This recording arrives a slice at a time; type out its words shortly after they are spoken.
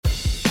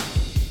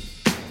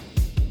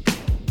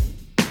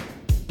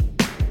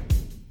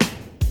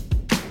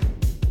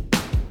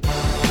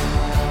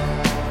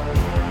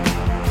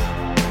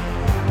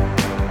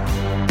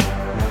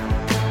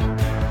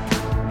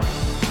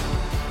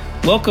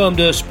Welcome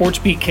to Sports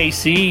Beat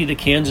KC, the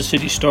Kansas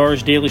City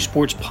Star's daily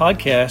sports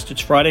podcast. It's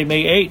Friday,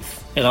 May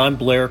 8th, and I'm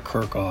Blair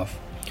Kirchhoff.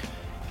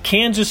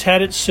 Kansas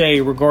had its say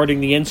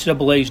regarding the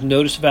NCAA's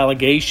notice of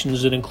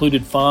allegations that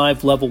included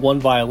 5 Level 1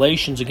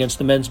 violations against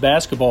the men's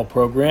basketball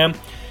program,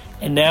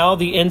 and now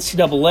the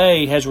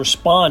NCAA has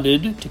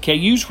responded to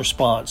KU's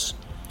response.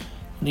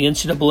 The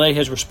NCAA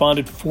has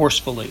responded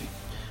forcefully.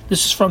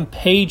 This is from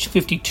page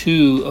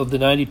 52 of the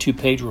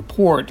 92-page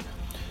report,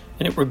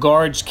 and it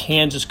regards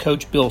Kansas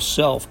coach Bill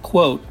Self.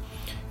 Quote,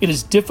 "It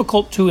is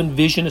difficult to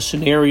envision a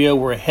scenario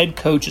where a head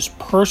coach is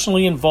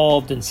personally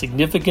involved in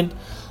significant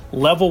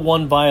Level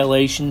 1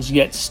 violations,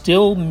 yet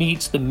still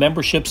meets the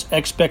membership's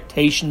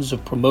expectations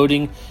of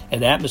promoting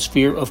an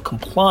atmosphere of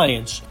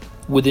compliance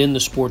within the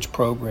sports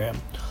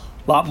program."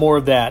 A lot more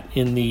of that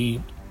in the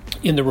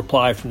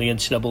reply from the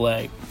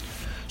NCAA.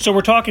 So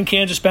we're talking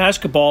Kansas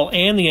basketball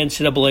and the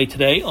NCAA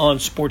today on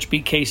Sports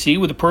Beat KC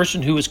with a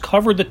person who has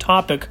covered the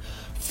topic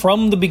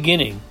from the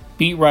beginning,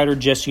 beat writer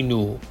Jesse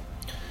Newell.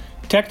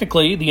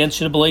 Technically, the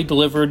NCAA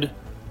delivered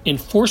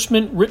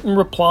enforcement written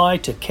reply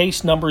to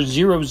case number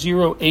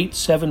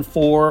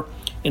 00874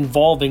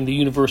 involving the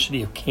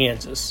University of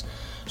Kansas.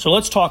 So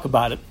let's talk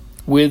about it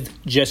with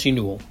Jesse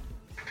Newell.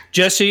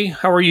 Jesse,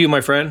 how are you, my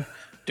friend?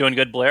 Doing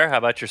good, Blair. How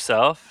about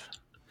yourself?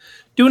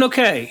 Doing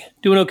okay.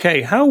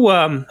 How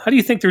do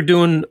you think they're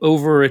doing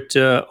over at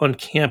on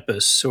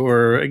campus?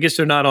 Or I guess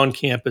they're not on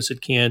campus at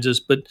Kansas,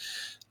 but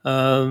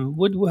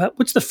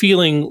what's the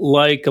feeling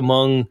like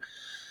among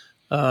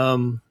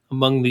the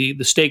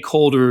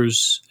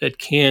stakeholders at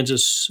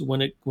Kansas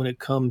when it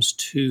comes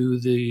to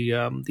the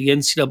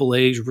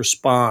NCAA's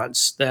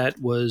response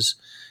that was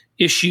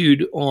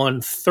issued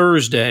on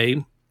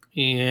Thursday,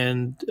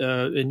 and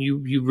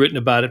you've written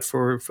about it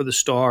for the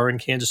Star and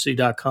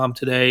KansasCity.com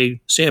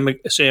today. Sam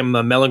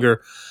Mellinger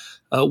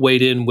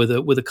weighed in with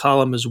a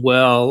column as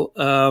well.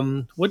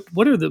 What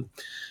do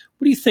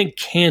you think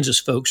Kansas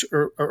folks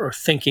are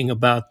thinking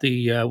about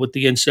what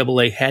the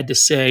NCAA had to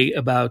say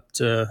about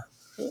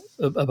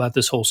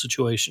this whole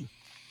situation?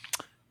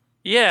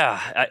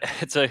 Yeah,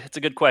 it's a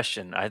good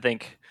question. I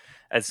think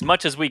as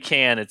much as we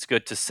can, it's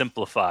good to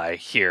simplify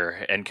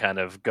here and kind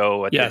of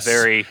go at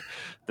the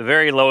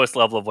very lowest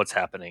level of what's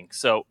happening.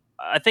 So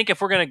I think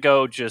if we're going to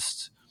go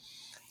just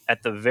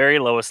at the very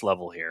lowest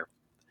level here,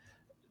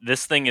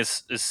 this thing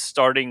is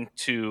starting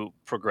to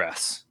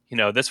progress. You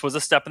know, this was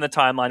a step in the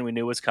timeline we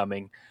knew was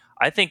coming.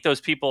 I think those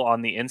people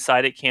on the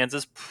inside at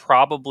Kansas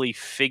probably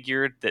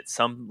figured that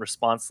some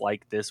response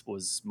like this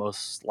was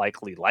most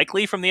likely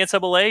from the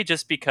NCAA,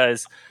 just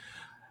because.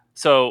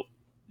 So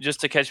just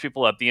to catch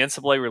people up, the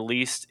NCAA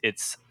released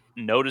its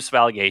notice of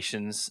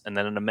allegations and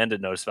then an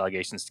amended notice of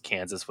allegations to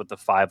Kansas with the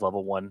 5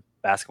 Level 1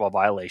 basketball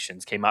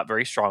violations, came out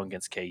very strong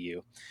against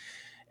KU.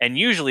 And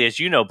usually, as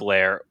you know,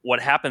 Blair, what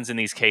happens in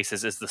these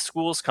cases is the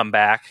schools come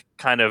back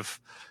kind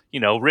of,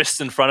 wrists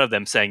in front of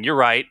them saying, "You're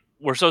right.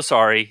 We're so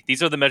sorry.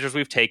 These are the measures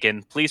we've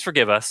taken. Please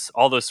forgive us,"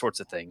 all those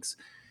sorts of things.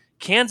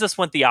 Kansas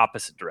went the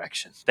opposite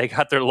direction. They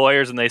got their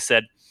lawyers and they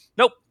said,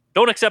 "Nope,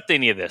 don't accept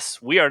any of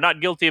this. We are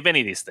not guilty of any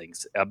of these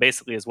things,"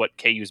 basically is what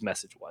KU's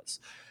message was.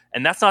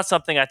 And that's not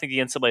something I think the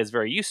NCAA is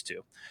very used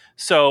to.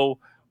 So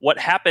what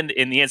happened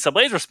in the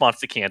NCAA's response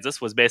to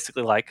Kansas was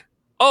basically like,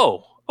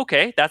 "Oh,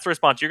 okay, that's the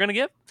response you're going to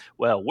give?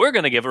 Well, we're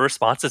going to give a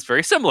response that's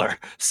very similar."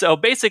 So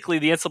basically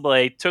the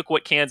NCAA took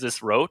what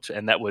Kansas wrote,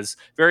 and that was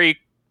very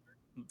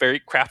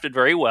crafted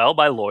very well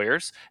by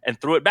lawyers,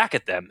 and threw it back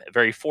at them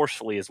very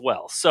forcefully as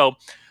well. So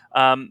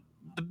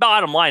the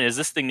bottom line is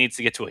this thing needs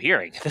to get to a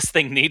hearing. This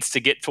thing needs to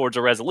get towards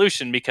a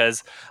resolution,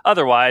 because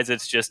otherwise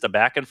it's just a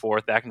back and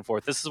forth.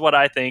 This is what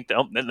I think.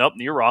 Nope,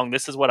 you're wrong.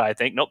 This is what I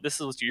think. Nope,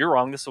 you're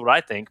wrong. This is what I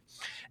think.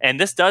 And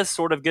this does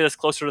sort of get us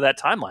closer to that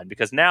timeline,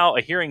 because now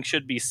a hearing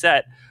should be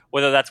set,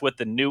 whether that's with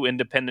the new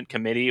independent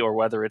committee or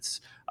whether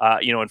it's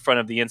in front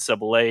of the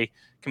NCAA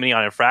Committee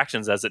on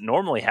Infractions as it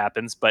normally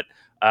happens. But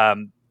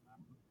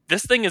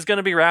this thing is going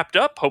to be wrapped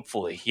up,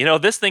 hopefully.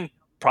 This thing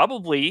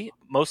probably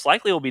most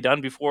likely will be done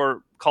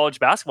before college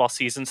basketball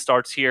season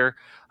starts here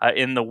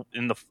in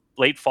the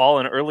late fall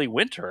and early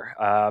winter,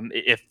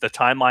 if the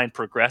timeline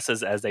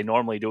progresses as they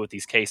normally do with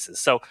these cases.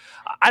 So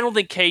I don't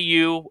think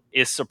KU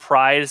is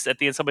surprised at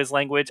the NCAA's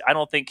language. I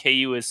don't think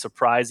KU is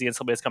surprised the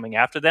NCAA is coming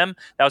after them.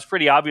 That was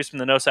pretty obvious from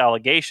the notice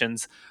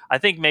allegations. I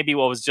think maybe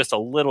what was just a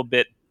little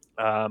bit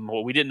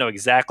what we didn't know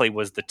exactly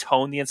was the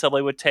tone the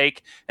NCAA would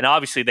take. And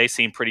obviously they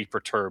seemed pretty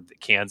perturbed that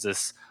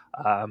Kansas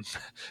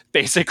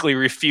basically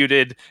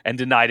refuted and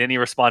denied any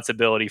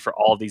responsibility for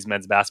all these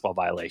men's basketball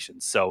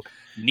violations. So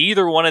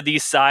neither one of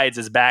these sides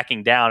is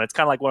backing down. It's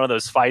kind of like one of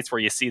those fights where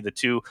you see the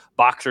two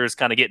boxers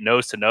kind of get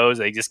nose to nose.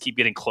 They just keep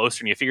getting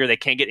closer, and you figure they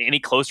can't get any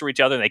closer to each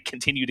other, and they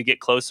continue to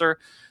get closer.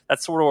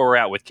 That's sort of where we're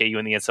at with KU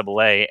and the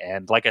NCAA.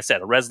 And like I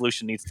said, a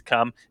resolution needs to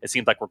come. It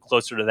seems like we're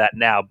closer to that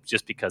now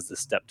just because this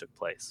step took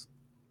place.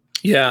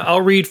 Yeah, I'll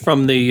read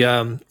from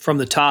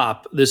the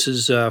top. This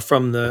is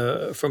from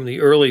the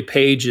early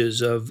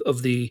pages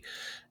of the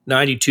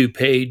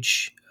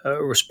 92-page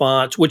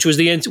response, which was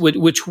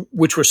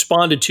which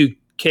responded to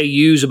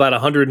KU's about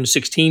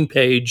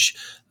 116-page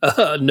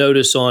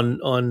notice on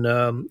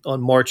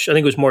March. I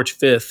think it was March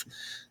 5th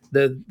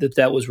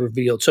that was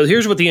revealed. So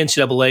here's what the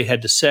NCAA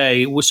had to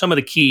say with some of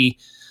the key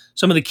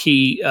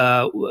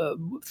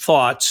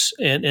thoughts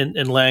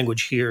and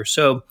language here.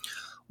 So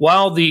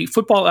while the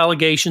football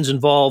allegations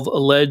involve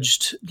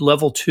alleged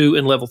level 2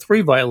 and level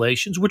 3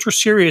 violations, which were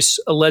serious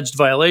alleged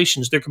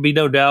violations, there can be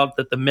no doubt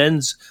that the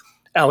men's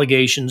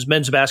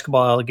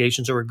basketball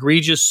allegations are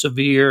egregious,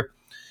 severe,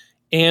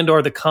 and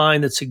are the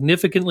kind that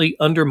significantly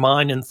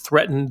undermine and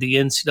threaten the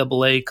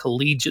NCAA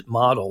collegiate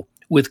model,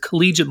 with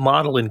collegiate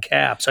model in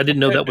caps. I didn't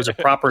know that was a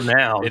proper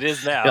noun. It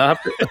is now.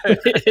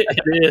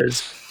 It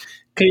is.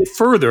 Okay,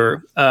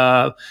 further,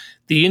 the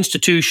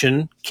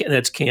institution,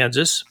 that's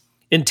Kansas,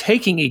 in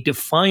taking a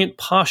defiant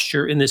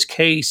posture in this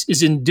case,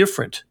 is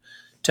indifferent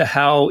to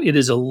how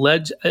its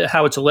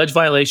alleged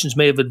violations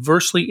may have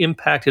adversely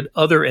impacted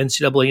other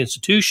NCAA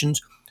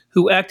institutions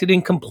who acted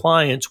in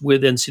compliance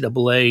with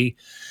NCAA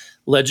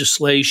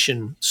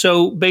legislation.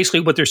 So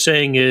basically, what they're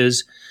saying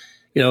is,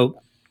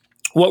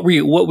 what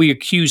we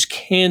accuse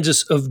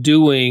Kansas of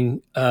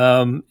doing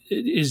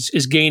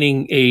is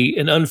gaining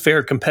an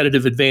unfair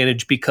competitive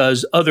advantage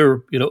because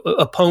other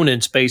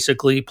opponents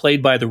basically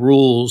played by the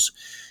rules,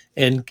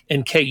 and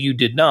KU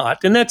did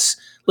not. And that's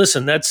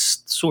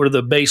sort of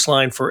the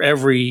baseline for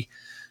every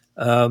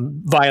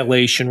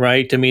violation,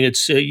 right? I mean,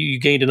 it's you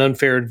gained an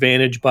unfair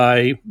advantage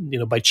by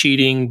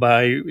cheating,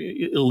 by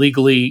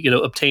illegally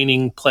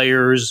obtaining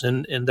players,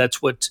 and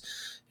that's what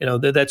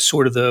that's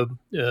sort of the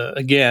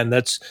again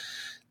that's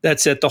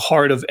at the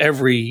heart of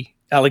every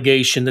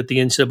allegation that the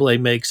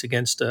NCAA makes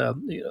against a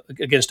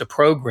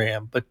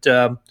program. But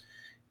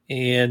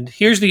and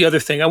here's the other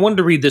thing. I wanted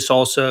to read this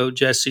also,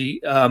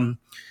 Jesse, and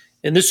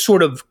this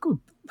sort of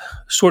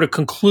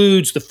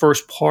concludes the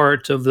first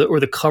part of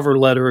the cover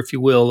letter, if you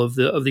will, of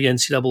the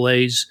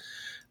NCAA's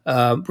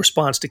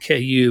response to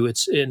KU.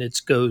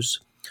 It goes,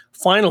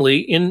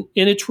 finally, in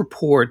its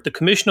report, the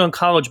Commission on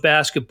College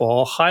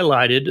Basketball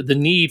highlighted the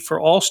need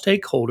for all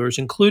stakeholders,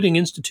 including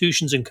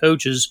institutions and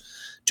coaches,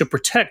 to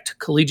protect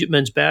collegiate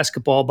men's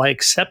basketball by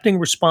accepting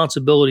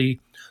responsibility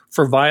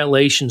for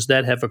violations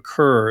that have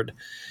occurred.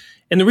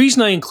 And the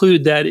reason I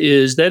include that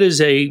is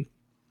a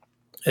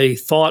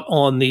thought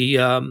on the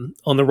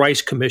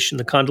Rice Commission,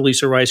 the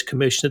Condoleezza Rice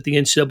Commission that the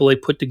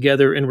NCAA put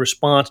together in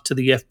response to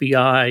the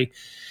FBI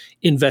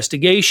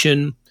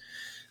investigation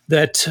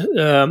that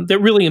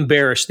really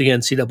embarrassed the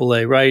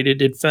NCAA. Right?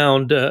 It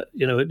found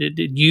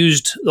it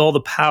used all the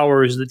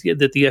powers that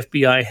the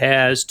FBI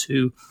has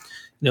to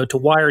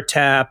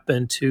wiretap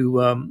and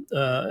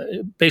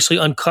to basically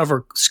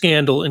uncover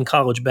scandal in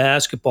college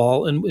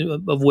basketball,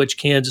 and of which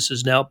Kansas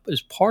is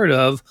part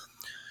of.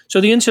 So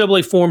the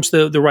NCAA forms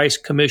the Rice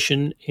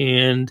Commission,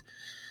 and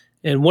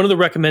one of the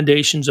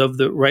recommendations of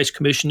the Rice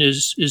Commission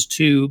is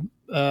to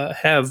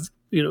have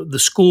the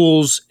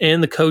schools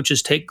and the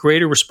coaches take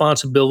greater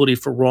responsibility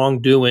for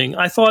wrongdoing.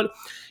 I thought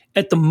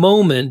at the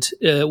moment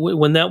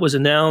when that was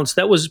announced,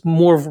 that was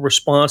more of a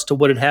response to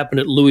what had happened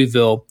at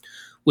Louisville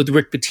with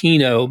Rick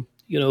Pitino.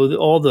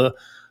 All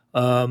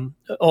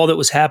that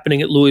was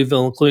happening at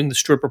Louisville, including the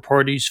stripper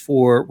parties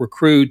for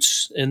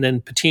recruits, and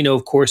then Pitino,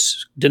 of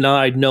course,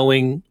 denied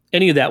knowing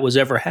any of that was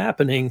ever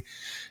happening.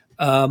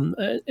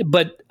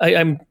 But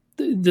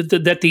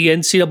that the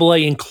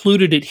NCAA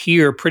included it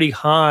here pretty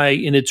high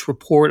in its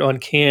report on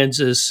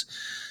Kansas,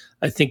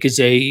 I think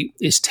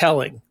is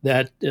telling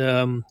that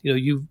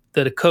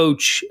that a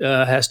coach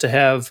has to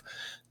have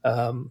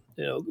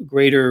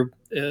greater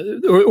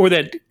or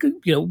that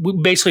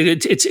basically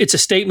it's a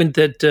statement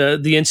that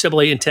the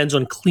NCAA intends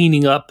on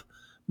cleaning up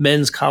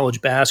men's college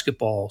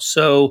basketball.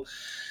 So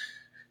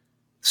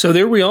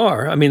there we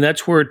are. I mean,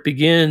 that's where it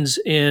begins.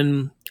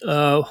 And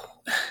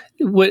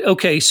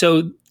okay,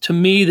 so to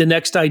me, the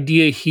next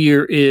idea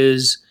here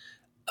is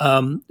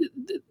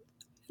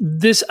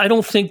this. I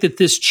don't think that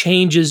this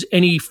changes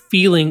any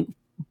feeling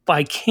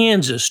by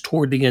Kansas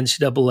toward the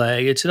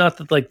NCAA. It's not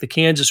that like the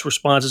Kansas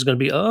response is going to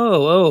be,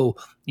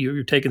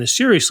 you're taking this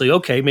seriously.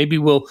 Okay, maybe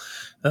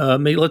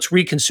let's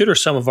reconsider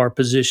some of our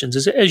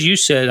positions. As you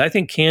said, I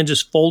think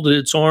Kansas folded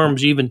its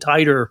arms even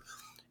tighter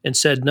and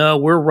said, no,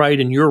 we're right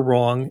and you're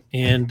wrong.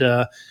 And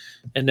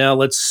now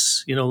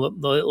let's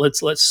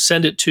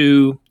send it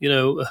to,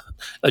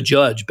 a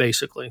judge,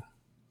 basically.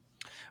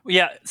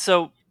 Yeah.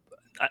 So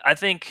I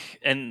think,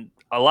 and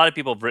a lot of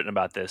people have written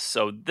about this.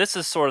 So this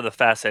is sort of the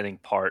fascinating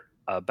part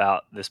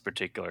about this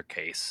particular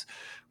case,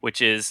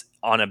 which is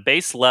on a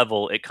base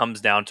level, it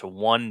comes down to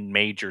one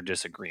major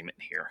disagreement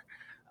here.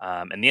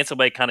 And the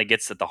NCAA kind of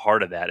gets at the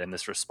heart of that in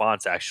this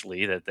response,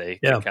 actually, that they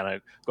kind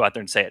of go out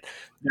there and say it.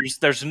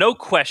 There's no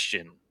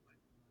question.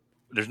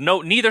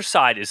 Neither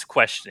side is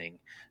questioning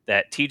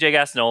that TJ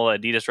Gassnola,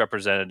 Adidas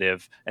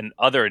representative, and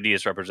other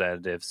Adidas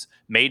representatives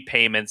made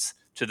payments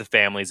to the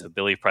families of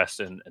Billy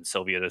Preston and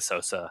Sylvia De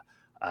Sosa.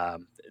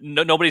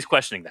 Nobody's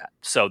questioning that.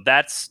 So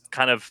that's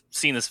kind of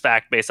seen as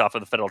fact based off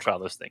of the federal trial,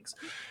 those things.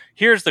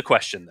 Here's the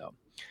question, though.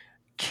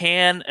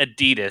 Can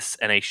Adidas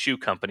and a shoe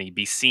company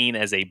be seen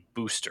as a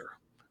booster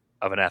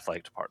of an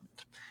athletic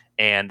department?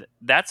 And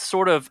that's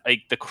sort of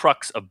the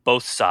crux of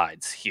both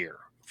sides here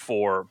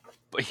for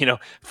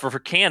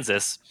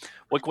Kansas.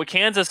 What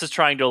Kansas is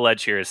trying to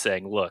allege here is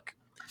saying, look,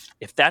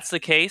 if that's the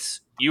case,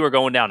 you are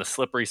going down a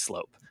slippery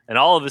slope. And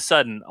all of a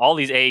sudden, all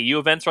these AAU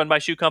events run by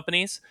shoe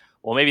companies,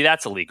 well, maybe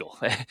that's illegal.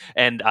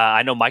 And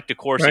I know Mike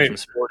DeCourcy from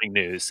Sporting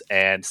News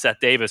and Seth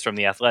Davis from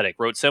The Athletic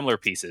wrote similar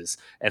pieces.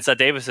 And Seth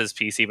Davis's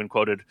piece even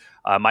quoted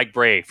Mike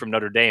Bray from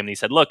Notre Dame. And he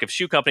said, look, if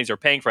shoe companies are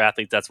paying for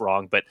athletes, that's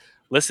wrong. But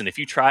listen, if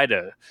you try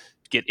to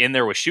get in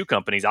there with shoe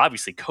companies,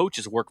 obviously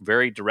coaches work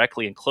very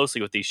directly and closely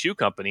with these shoe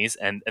companies,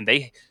 and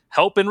they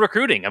help in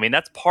recruiting. I mean,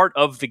 that's part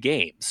of the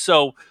game.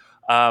 So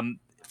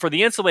for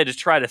the NCAA to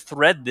try to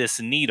thread this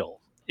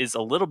needle is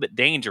a little bit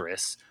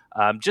dangerous,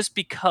 just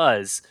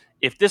because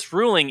if this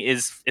ruling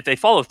if they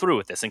follow through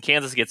with this and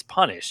Kansas gets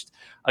punished,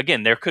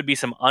 again, there could be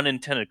some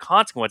unintended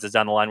consequences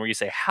down the line where you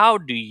say, how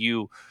do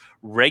you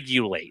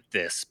regulate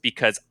this?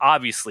 Because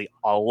obviously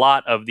a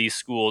lot of these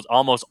schools,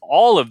 almost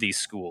all of these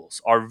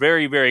schools, are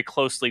very, very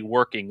closely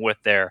working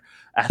with their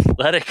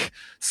athletic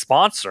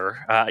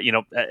sponsor,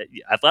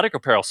 athletic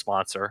apparel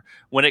sponsor,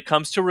 when it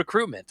comes to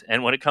recruitment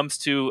and when it comes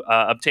to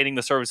obtaining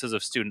the services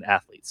of student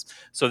athletes.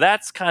 So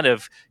that's kind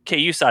of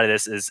KU side of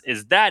this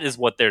is that is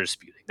what they're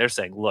disputing. They're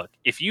saying, look,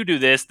 if you do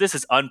this, this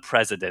is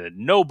unprecedented.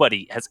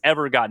 Nobody has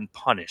ever gotten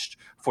punished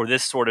for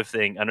this sort of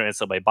thing under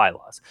NCAA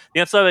bylaws.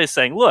 The NCAA is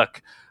saying,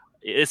 look,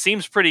 it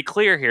seems pretty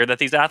clear here that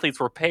these athletes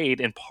were paid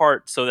in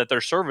part so that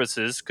their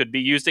services could be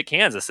used at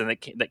Kansas, and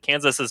that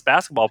Kansas's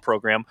basketball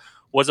program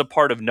was a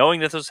part of knowing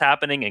this was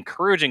happening,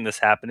 encouraging this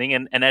happening.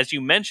 And as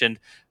you mentioned,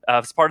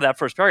 as part of that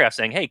first paragraph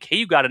saying, hey,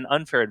 KU got an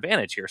unfair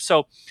advantage here.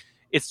 So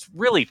it's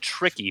really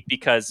tricky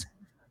because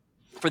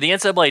for the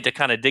NCAA to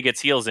kind of dig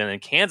its heels in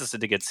and Kansas to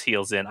dig its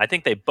heels in, I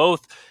think they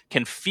both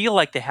can feel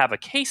like they have a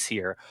case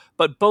here,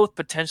 but both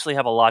potentially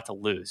have a lot to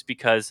lose.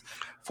 Because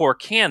for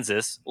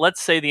Kansas,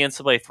 let's say the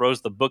NCAA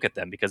throws the book at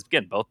them, because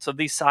again, both of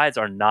these sides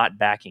are not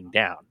backing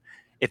down.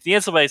 If the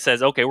NCAA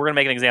says, okay, we're going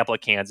to make an example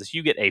of Kansas,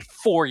 you get a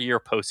 4-year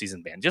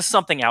postseason ban, just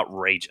something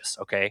outrageous,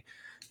 okay?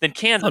 Then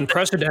Kansas...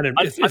 Unprecedented.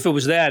 If it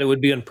was that, it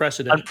would be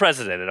unprecedented.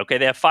 Unprecedented, okay?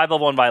 They have 5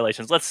 level 1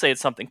 violations. Let's say it's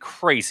something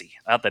crazy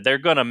out there. They're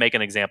going to make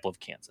an example of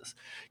Kansas.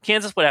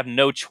 Kansas would have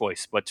no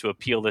choice but to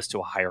appeal this to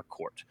a higher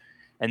court.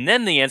 And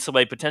then the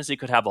NCAA potentially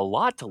could have a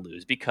lot to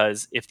lose,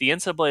 because if the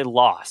NCAA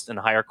lost in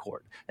a higher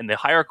court and the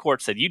higher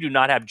court said you do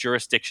not have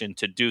jurisdiction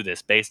to do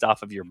this based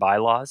off of your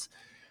bylaws,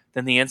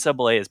 then the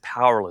NCAA is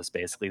powerless,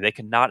 basically. They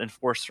cannot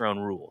enforce their own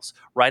rules.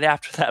 Right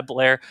after that,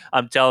 Blair,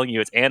 I'm telling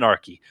you, it's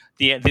anarchy.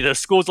 The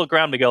schools look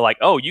around and go like,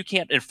 oh, you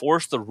can't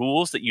enforce the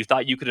rules that you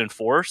thought you could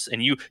enforce,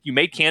 and you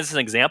made Kansas an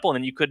example, and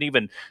then you couldn't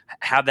even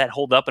have that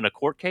hold up in a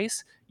court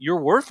case? You're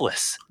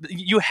worthless.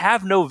 You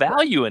have no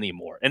value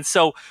anymore. And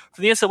so for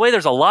the NCAA,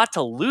 there's a lot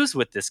to lose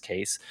with this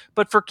case.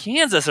 But for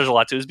Kansas, there's a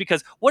lot to lose,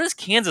 because what does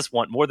Kansas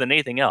want more than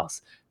anything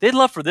else? They'd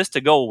love for this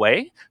to go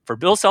away, for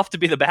Bill Self to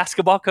be the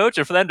basketball coach,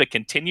 and for them to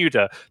continue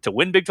to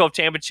win Big 12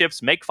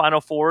 championships, make Final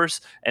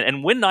Fours,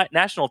 and win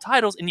national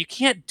titles. And you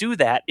can't do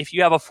that if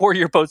you have a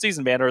 4-year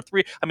postseason ban or a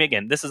 3. I mean,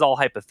 again, this is all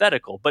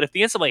hypothetical. But if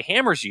the NCAA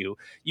hammers you,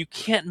 you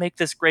can't make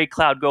this gray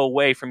cloud go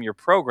away from your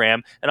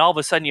program, and all of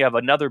a sudden you have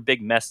another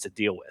big mess to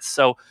deal with.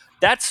 So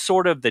that's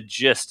sort of the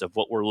gist of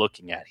what we're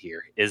looking at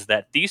here, is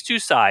that these two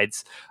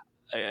sides,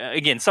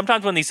 again,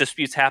 sometimes when these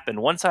disputes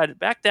happen, one side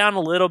back down a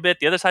little bit,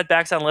 the other side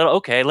backs down a little.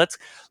 Okay, let's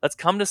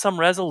come to some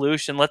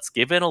resolution. Let's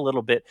give in a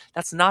little bit.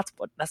 That's not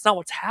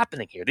what's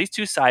happening here. These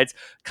two sides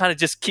kind of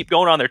just keep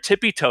going on their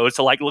tippy toes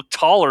to look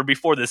taller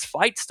before this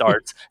fight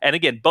starts. And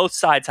again, both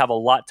sides have a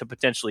lot to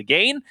potentially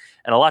gain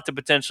and a lot to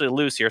potentially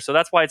lose here. So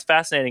that's why it's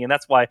fascinating, and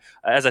that's why,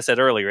 as I said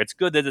earlier, it's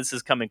good that this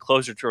is coming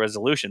closer to a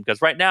resolution, because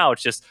right now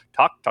it's just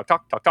talk,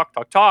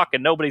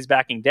 and nobody's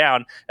backing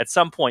down. At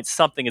some point,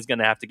 something is going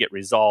to have to get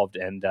resolved,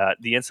 and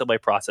the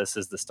NCAA process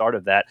is the start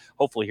of that,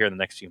 hopefully here in the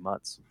next few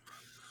months.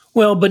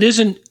 Well, but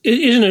isn't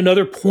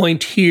another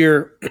point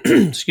here,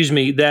 excuse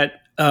me, that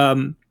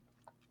that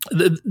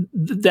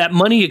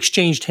money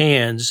exchanged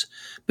hands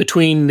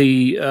between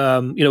the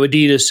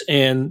Adidas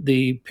and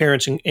the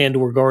parents and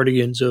or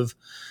guardians of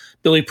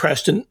Billy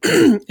Preston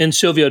and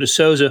Silvio De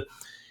Sousa,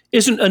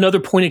 isn't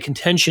another point of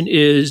contention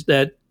is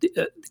that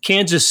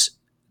Kansas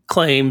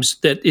claims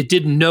that it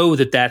didn't know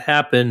that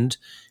happened,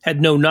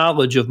 had no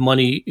knowledge of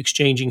money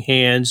exchanging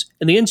hands,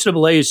 and the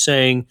NCAA is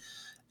saying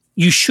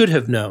you should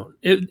have known.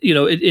 And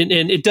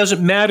it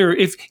doesn't matter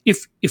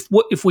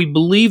if we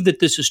believe that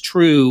this is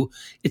true.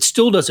 It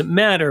still doesn't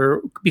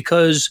matter,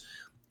 because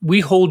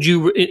we hold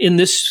you in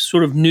this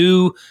sort of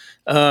new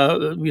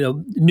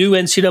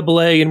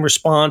NCAA in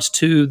response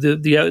to the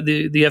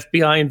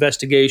FBI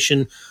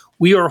investigation.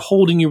 We are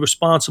holding you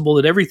responsible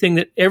that everything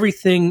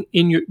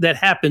that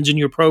happens in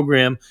your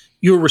program,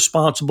 you're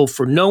responsible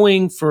for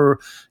knowing, for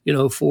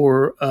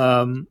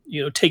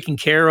taking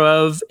care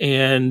of.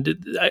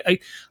 And I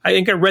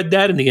think I read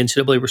that in the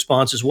NCAA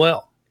response as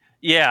well.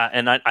 Yeah,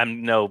 and I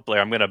know,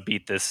 Blair, I'm going to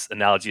beat this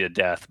analogy to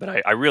death,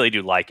 but I really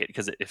do like it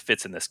because it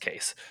fits in this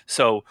case.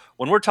 So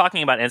when we're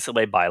talking about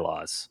NCAA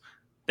bylaws,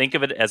 think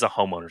of it as a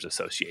homeowners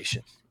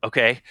association,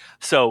 okay?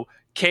 So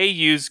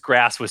KU's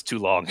grass was too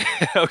long,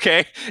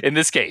 okay, in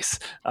this case.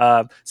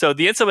 So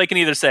the NCAA can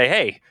either say,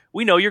 hey,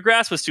 we know your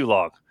grass was too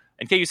long.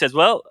 And KU says,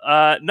 well,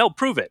 no,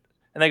 prove it.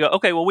 And they go,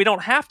 okay, well, we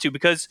don't have to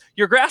because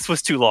your grass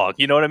was too long.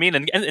 You know what I mean?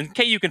 And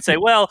KU can say,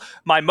 well,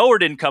 my mower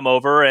didn't come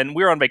over and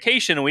we were on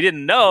vacation and we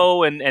didn't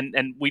know. And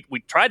we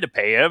tried to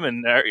pay him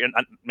and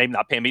maybe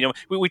not pay him. You know,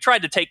 we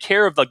tried to take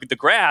care of the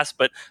grass.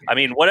 But, I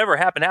mean, whatever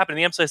happened. And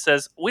the MCA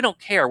says, we don't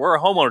care. We're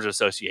a homeowners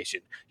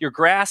association. Your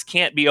grass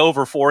can't be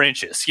over 4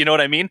 inches. You know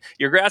what I mean?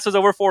 Your grass is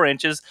over 4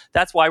 inches.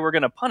 That's why we're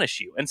going to punish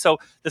you. And so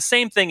the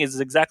same thing is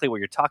exactly what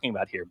you're talking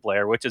about here,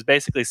 Blair, which is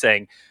basically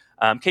saying,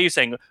 KU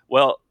saying,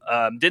 well,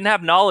 didn't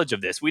have knowledge of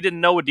this. We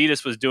didn't know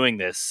Adidas was doing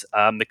this.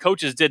 The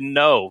coaches didn't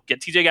know.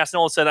 TJ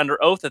Gassnola said under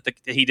oath that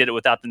he did it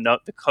without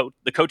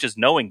the coaches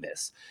knowing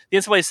this. The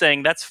NCAA is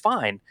saying that's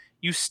fine.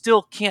 You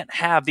still can't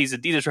have these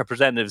Adidas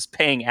representatives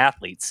paying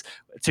athletes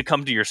to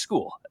come to your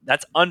school.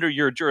 That's under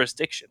your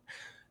jurisdiction.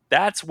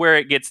 That's where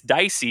it gets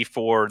dicey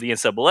for the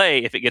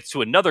NCAA if it gets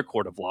to another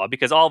court of law,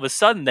 because all of a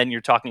sudden then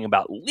you're talking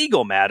about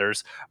legal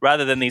matters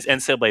rather than these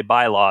NCAA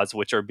bylaws,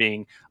 which are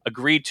being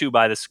agreed to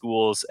by the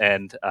schools.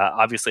 And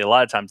obviously, a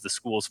lot of times the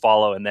schools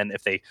follow. And then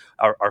if they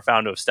are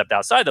found to have stepped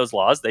outside those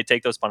laws, they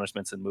take those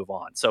punishments and move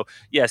on. So,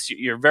 yes,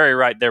 you're very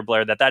right there,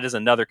 Blair, that is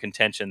another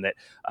contention that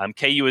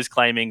KU is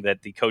claiming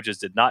that the coaches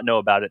did not know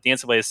about it. The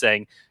NCAA is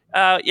saying,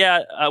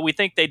 we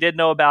think they did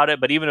know about it,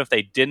 but even if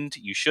they didn't,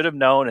 you should have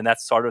known. And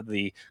that's sort of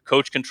the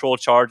coach control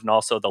charge and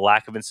also the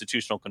lack of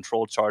institutional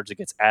control charge that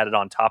gets added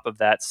on top of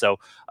that. So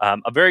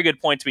a very good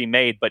point to be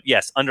made. But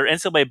yes, under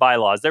NCAA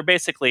bylaws, they're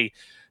basically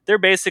the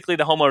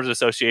homeowners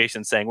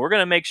association saying, we're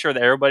going to make sure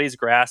that everybody's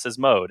grass is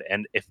mowed.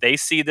 And if they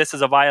see this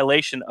as a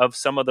violation of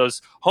some of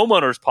those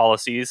homeowners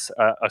policies,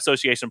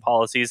 association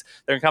policies,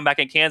 they're going to come back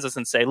in Kansas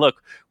and say,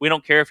 look, we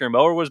don't care if your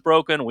mower was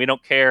broken. We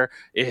don't care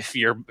if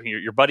your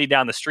buddy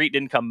down the street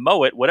didn't come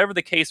mow it. Whatever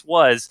the case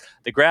was,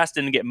 the grass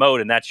didn't get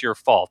mowed, and that's your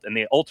fault. And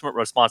the ultimate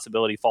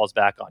responsibility falls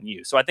back on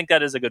you. So I think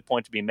that is a good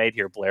point to be made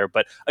here, Blair.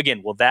 But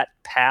again, will that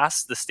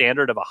pass the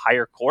standard of a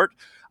higher court?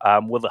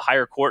 Will the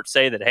higher court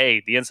say that,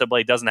 hey, the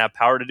NCAA doesn't have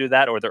power to do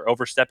that, or they're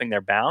overstepping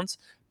their bounds?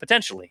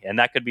 Potentially. And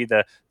that could be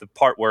the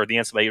part where the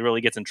NCAA really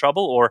gets in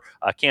trouble, or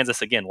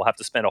Kansas, again, will have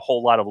to spend a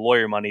whole lot of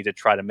lawyer money to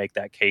try to make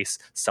that case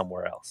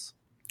somewhere else.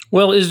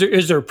 Well,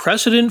 is there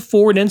precedent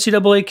for an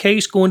NCAA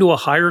case going to a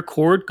higher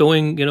court,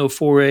 going,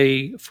 for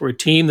a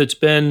team that's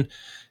been,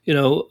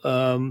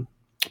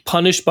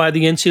 punished by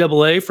the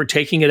NCAA for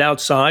taking it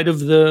outside of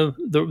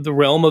the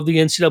realm of the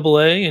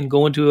NCAA and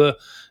going to a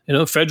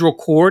federal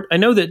court? I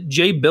know that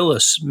Jay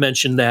Billis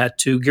mentioned that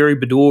to Gary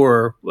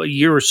Bedore a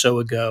year or so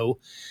ago.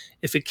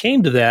 If it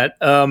came to that,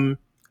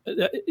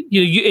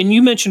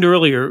 you mentioned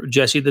earlier,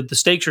 Jesse, that the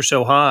stakes are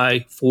so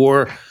high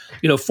for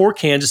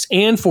Kansas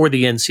and for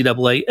the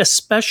NCAA,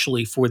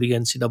 especially for the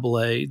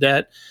NCAA,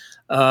 that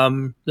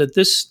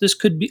this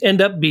could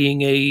end up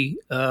being a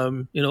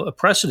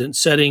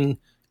precedent-setting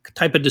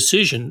type of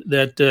decision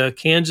that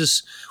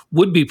Kansas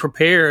would be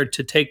prepared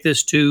to take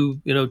this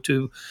to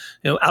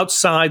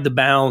outside the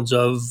bounds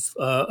of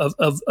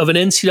an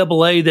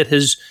NCAA that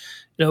has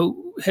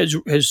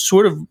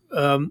sort of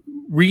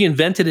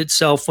reinvented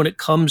itself when it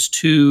comes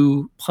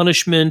to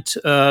punishment,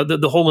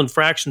 the whole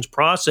infractions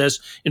process,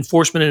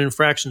 enforcement and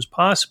infractions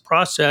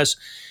process.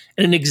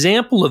 And an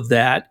example of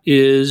that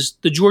is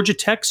the Georgia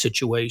Tech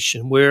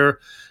situation, where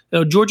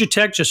Georgia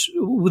Tech just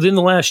within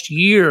the last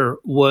year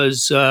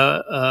was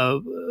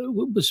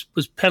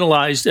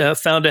penalized,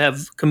 found to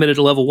have committed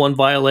a level 1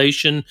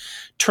 violation,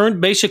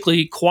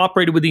 basically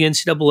cooperated with the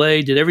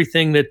NCAA, did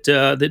everything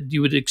that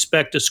you would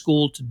expect a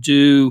school to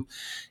do,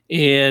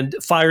 and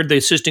fired the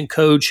assistant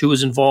coach who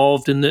was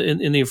involved in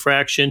the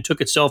infraction,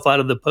 took itself out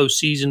of the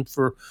postseason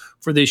for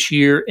this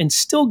year, and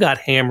still got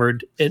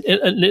hammered,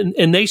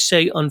 and they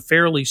say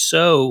unfairly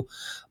so,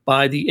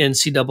 by the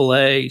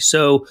NCAA.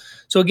 So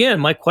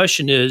again, my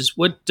question is,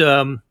 what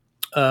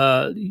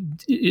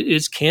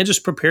is Kansas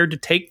prepared to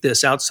take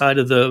this outside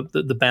of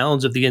the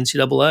bounds of the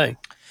NCAA?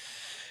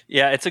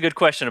 Yeah, it's a good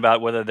question about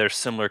whether there's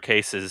similar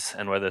cases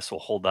and whether this will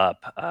hold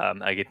up.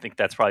 I think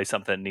that's probably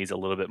something that needs a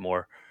little bit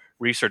more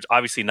research.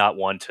 Obviously, not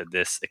one to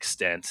this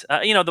extent.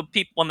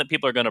 The one that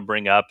people are going to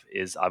bring up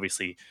is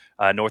obviously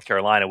North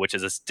Carolina, which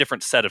is a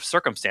different set of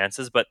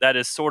circumstances, but that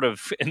is sort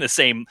of in the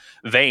same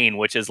vein,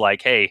 which is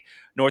like, hey,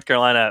 North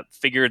Carolina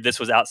figured this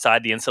was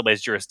outside the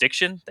NCAA's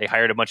jurisdiction. They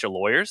hired a bunch of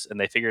lawyers and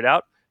they figured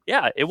out,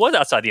 yeah, it was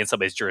outside the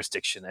NCAA's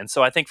jurisdiction. And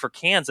so I think for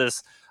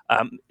Kansas,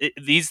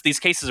 these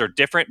cases are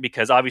different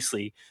because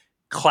obviously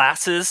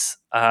classes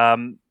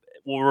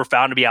were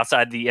found to be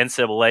outside the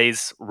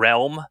NCAA's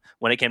realm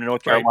when it came to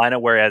North Carolina,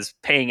 right, whereas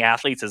paying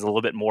athletes is a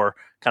little bit more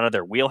kind of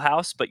their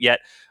wheelhouse. But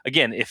yet,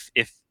 again, if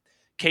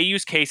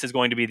KU's case is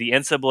going to be the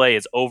NCAA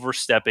is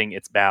overstepping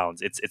its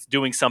bounds, it's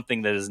doing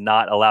something that is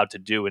not allowed to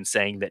do, and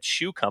saying that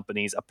shoe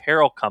companies,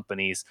 apparel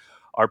companies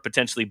are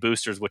potentially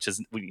boosters, which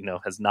is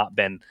has not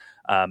been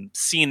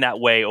seen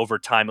that way over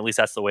time. At least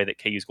that's the way that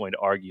KU is going to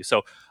argue.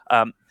 So,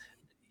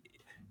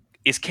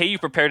 is KU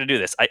prepared to do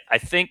this? I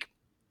think.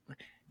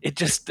 It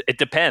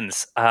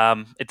depends.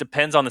 It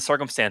depends on the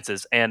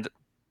circumstances. And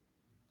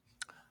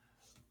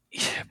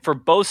for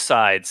both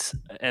sides,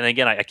 and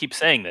again, I keep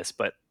saying this,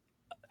 but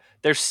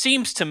there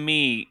seems to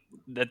me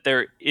that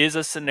there is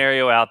a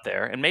scenario out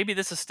there, and maybe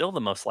this is still the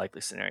most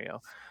likely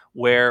scenario,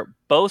 where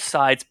both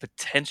sides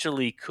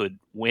potentially could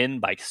win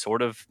by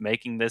sort of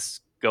making this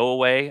go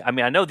away. I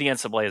mean, I know the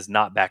NCAA has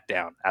not backed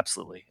down,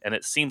 absolutely, and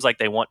it seems like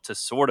they want to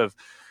sort of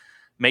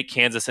make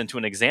Kansas into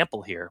an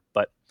example here.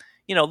 But,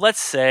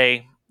 let's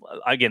say,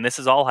 again, this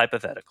is all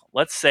hypothetical.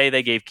 Let's say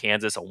they gave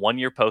Kansas a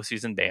 1-year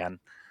postseason ban.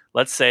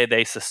 Let's say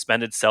they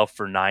suspended Self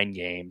for 9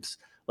 games.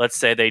 Let's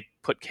say they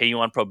put KU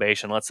on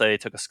probation. Let's say they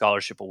took a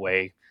scholarship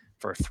away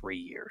for 3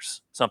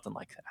 years, something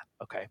like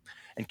that. Okay.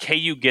 And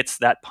KU gets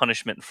that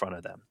punishment in front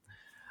of them.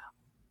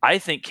 I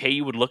think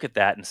KU would look at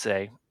that and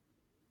say,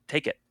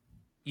 take it.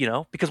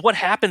 Because what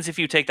happens if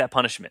you take that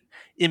punishment?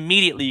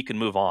 Immediately you can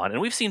move on. And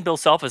we've seen Bill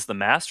Self as the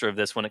master of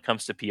this when it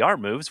comes to PR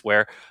moves,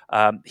 where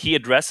he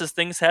addresses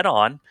things head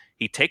on,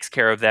 he takes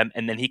care of them,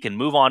 and then he can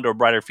move on to a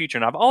brighter future.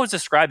 And I've always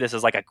described this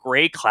as like a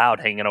gray cloud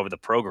hanging over the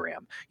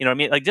program. You know what I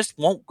mean? Like, just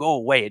won't go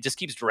away. It just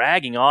keeps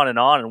dragging on.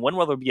 And when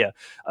will there be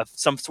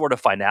some sort of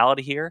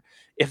finality here?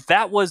 If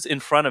that was in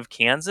front of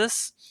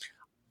Kansas,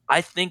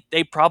 I think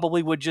they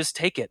probably would just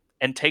take it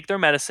and take their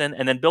medicine,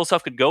 and then Bill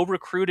Self could go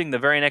recruiting the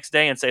very next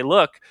day and say,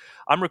 look,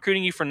 I'm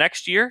recruiting you for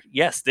next year.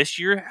 Yes, this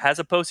year has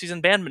a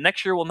postseason ban, but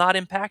next year will not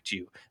impact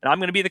you. And I'm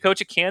going to be the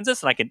coach at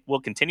Kansas, and will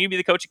continue to be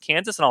the coach at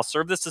Kansas, and I'll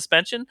serve this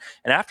suspension.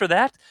 And after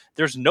that,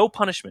 there's no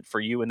punishment for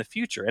you in the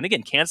future. And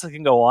again, Kansas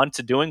can go on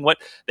to doing what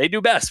they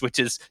do best, which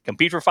is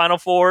compete for Final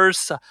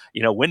Fours,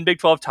 win Big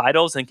 12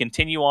 titles, and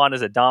continue on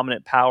as a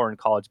dominant power in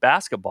college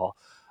basketball.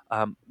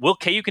 Will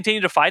KU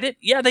continue to fight it?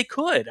 Yeah, they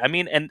could. I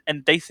mean, and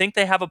they think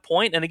they have a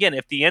point. And again,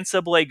 if the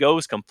NCAA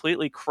goes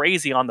completely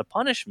crazy on the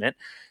punishment,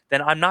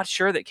 then I'm not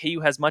sure that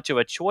KU has much of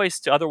a choice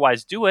to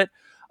otherwise do it,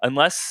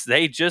 unless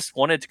they just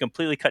wanted to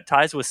completely cut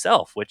ties with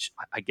Self, which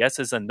I guess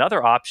is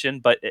another option.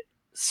 But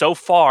so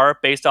far,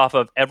 based off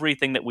of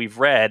everything that we've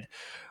read,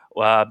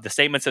 the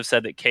statements have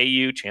said that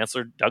KU,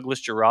 Chancellor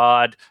Douglas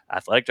Girod,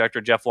 Athletic Director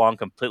Jeff Long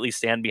completely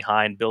stand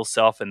behind Bill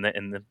Self and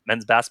the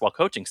men's basketball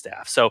coaching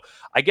staff. So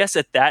I guess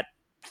at that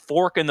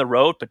fork in the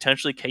road,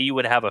 potentially KU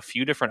would have a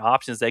few different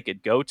options they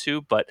could go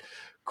to, but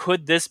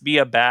could this be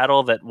a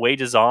battle that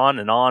wages on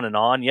and on and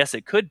on? Yes,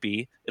 it could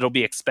be. It'll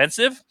be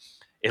expensive.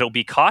 It'll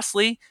be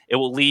costly. It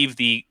will leave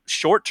the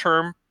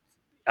short-term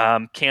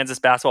Kansas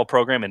basketball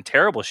program in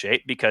terrible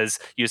shape, because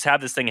you just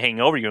have this thing hanging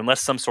over you unless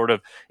some sort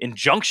of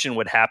injunction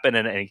would happen,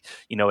 and a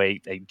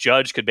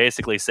judge could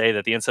basically say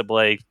that the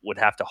NCAA would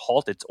have to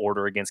halt its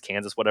order against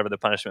Kansas, whatever the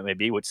punishment may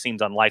be, which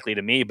seems unlikely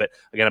to me. But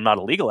again, I'm not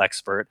a legal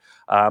expert.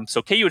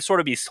 So KU would sort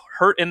of be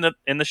hurt in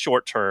the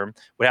short term,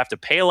 would have to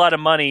pay a lot of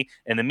money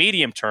in the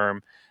medium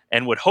term,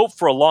 and would hope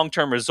for a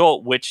long-term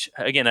result, which,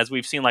 again, as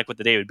we've seen like with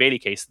the David Beatty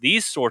case,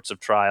 these sorts of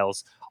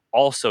trials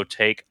also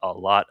take a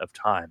lot of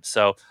time.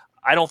 So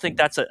I don't think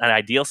that's an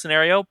ideal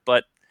scenario,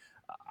 but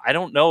I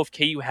don't know if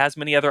KU has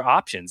many other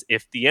options.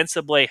 If the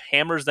NCAA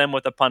hammers them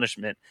with a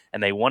punishment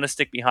and they want to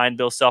stick behind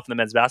Bill Self and the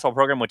men's basketball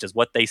program, which is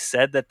what they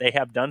said that they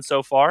have done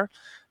so far,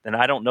 then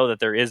I don't know that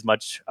there is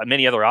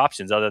many other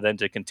options other than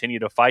to continue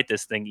to fight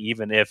this thing,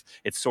 even if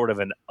it's sort of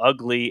an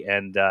ugly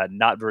and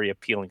not very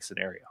appealing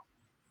scenario.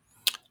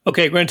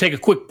 Okay, we're going to take a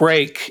quick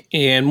break,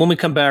 and when we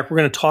come back, we're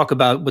going to talk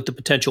about what the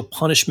potential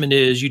punishment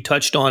is. You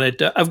touched on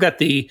it. I've got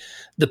the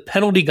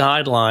penalty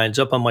guidelines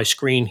up on my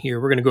screen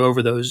here. We're going to go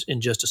over those in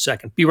just a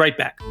second. Be right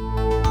back.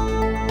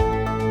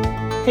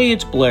 Hey,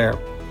 it's Blair.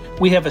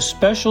 We have a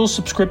special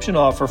subscription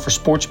offer for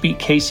SportsBeat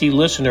KC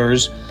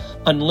listeners,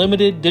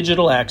 unlimited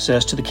digital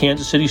access to the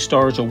Kansas City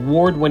Star's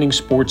award-winning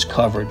sports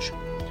coverage.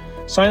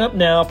 Sign up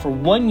now for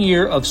 1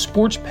 year of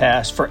Sports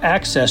Pass for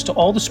access to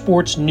all the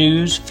sports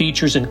news,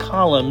 features, and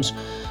columns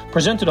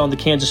presented on the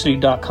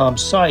kansascity.com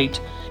site,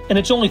 and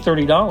it's only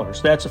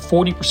 $30. That's a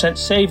 40%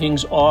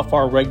 savings off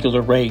our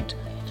regular rate.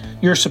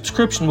 Your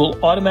subscription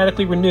will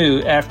automatically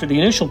renew after the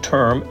initial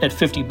term at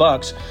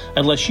 $50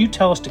 unless you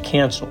tell us to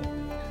cancel.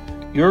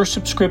 Your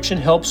subscription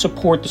helps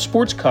support the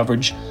sports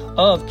coverage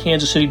of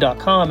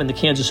kansascity.com and the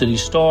Kansas City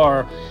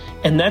Star,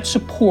 and that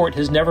support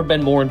has never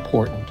been more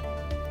important.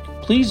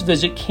 Please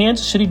visit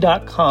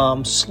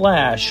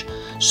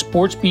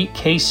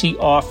kansascity.com/SportsBeatKC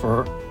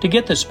offer to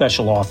get this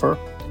special offer.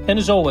 And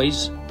as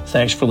always,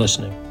 thanks for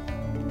listening.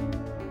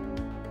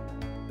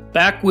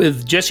 Back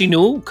with Jesse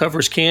Newell,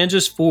 covers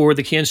Kansas for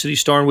the Kansas City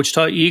Star and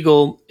Wichita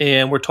Eagle,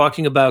 and we're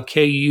talking about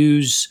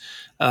KU's,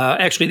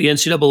 actually the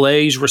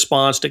NCAA's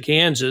response to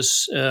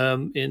Kansas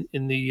with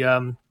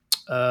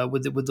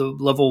the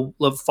level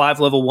 5,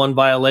 level 1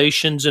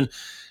 violations. And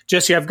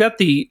Jesse, I've got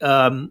the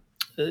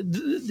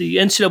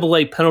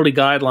NCAA penalty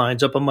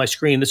guidelines up on my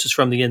screen. This is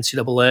from the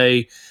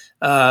NCAA.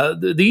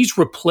 These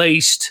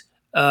replaced,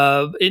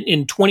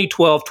 in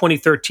 2012,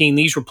 2013,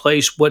 these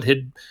replaced what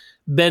had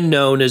been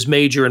known as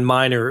major and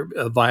minor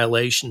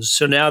violations.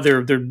 So now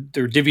they're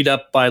divvied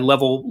up by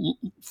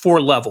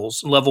 4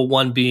 levels, level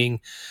 1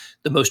 being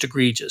the most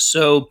egregious.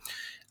 So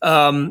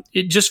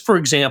just for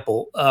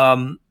example,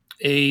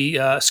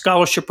 a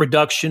scholarship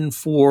reduction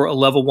for a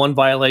level 1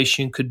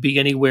 violation could be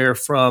anywhere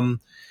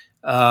from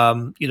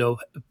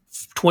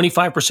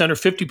 25% or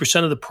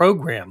 50% of the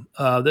program,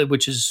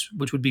 which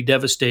would be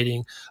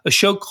devastating. A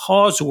show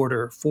cause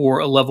order for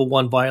a level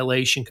 1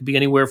 violation could be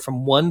anywhere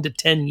from 1 to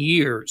 10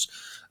 years.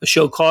 A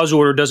show cause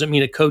order doesn't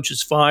mean a coach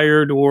is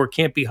fired or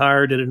can't be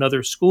hired at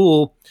another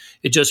school.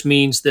 It just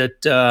means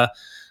that the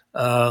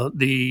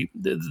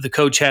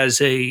coach has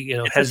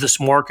has this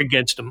mark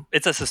against him.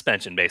 It's a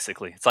suspension,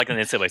 basically. It's like an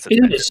NCAA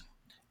suspension.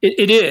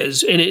 It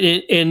is, and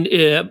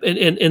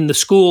the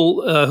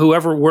school,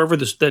 wherever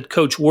that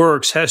coach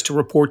works, has to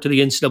report to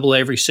the NCAA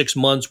every 6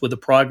 months with a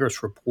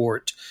progress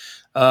report.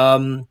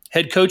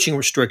 Head coaching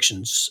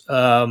restrictions,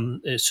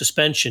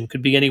 suspension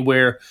could be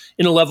anywhere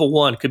in a level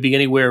 1, could be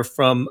anywhere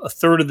from a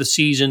third of the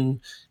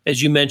season,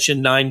 as you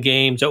mentioned, 9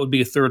 games. That would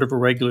be a third of a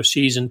regular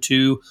season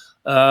to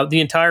the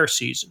entire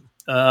season.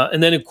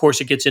 And then, of course,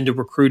 it gets into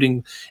recruiting.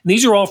 And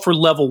these are all for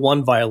level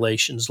 1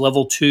 violations.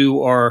 Level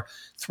 2 are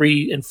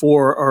 3 and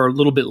 4 are a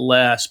little bit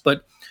less.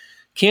 But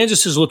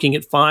Kansas is looking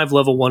at 5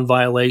 level 1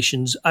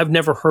 violations. I've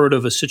never heard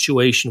of a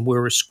situation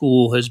where a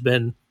school has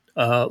been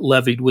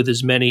levied with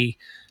as many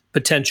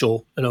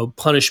potential,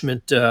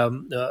 punishment.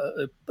 It's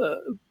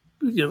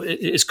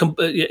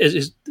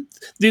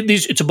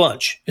a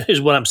bunch,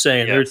 is what I'm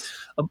saying. Yes.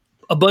 There's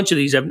a bunch of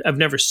these. I've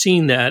never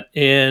seen that,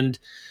 and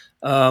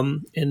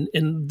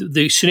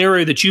the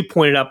scenario that you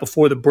pointed out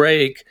before the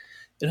break,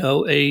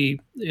 a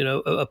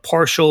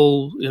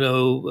partial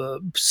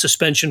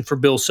suspension for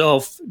Bill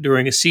Self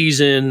during a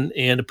season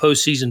and a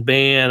postseason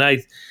ban.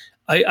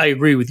 I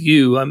agree with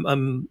you.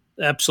 I'm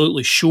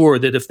absolutely sure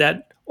that if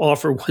that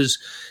offer was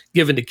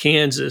given to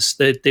Kansas,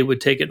 that they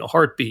would take it in a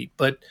heartbeat.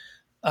 But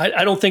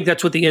I don't think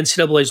that's what the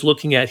NCAA is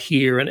looking at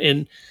here.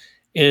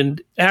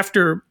 And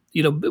after,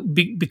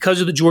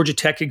 because of the Georgia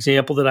Tech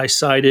example that I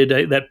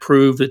cited, that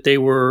proved that they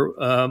were,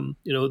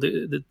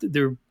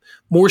 they're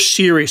more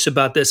serious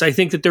about this. I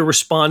think that they're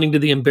responding to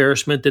the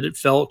embarrassment that it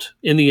felt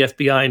in the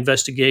FBI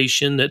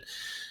investigation, that,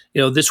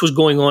 this was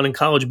going on in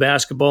college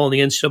basketball and the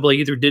NCAA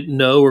either didn't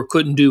know or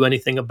couldn't do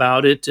anything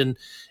about it. And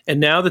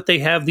now that they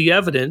have the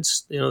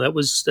evidence,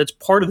 that's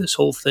part of this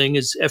whole thing,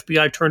 is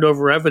FBI turned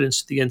over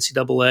evidence to the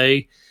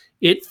NCAA.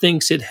 It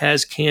thinks it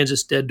has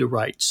Kansas dead to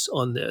rights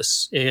on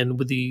this, and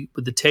with the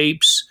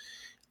tapes,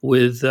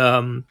 with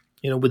the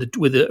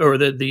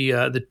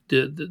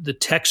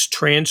text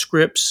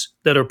transcripts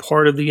that are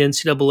part of the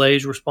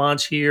NCAA's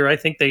response here, I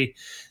think they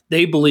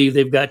believe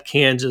they've got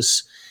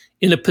Kansas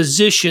in a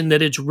position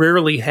that it's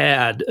rarely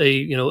had,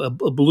 a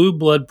blue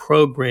blood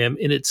program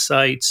in its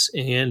sights,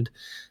 and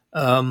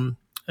we'll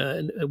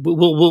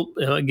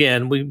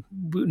again, we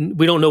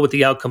don't know what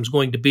the outcome is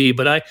going to be,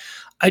 but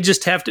I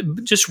just have to,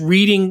 just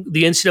reading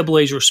the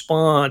NCAA's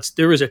response,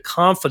 there is a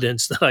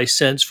confidence that I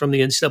sense from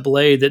the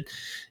NCAA that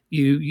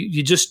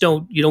you just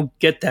don't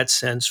get that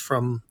sense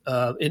from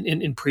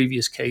in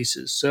previous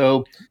cases.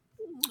 So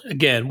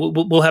again,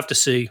 we'll have to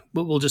see.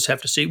 We'll just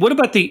have to see. What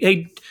about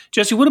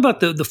Jesse? What about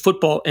the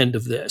football end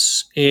of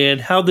this, and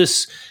how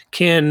this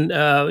can?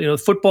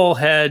 Football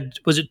had,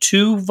 was it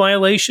 2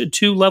 level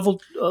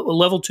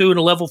 2 and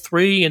a level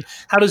 3, and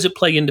how does it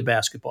play into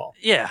basketball?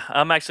 Yeah,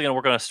 I'm actually going to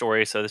work on a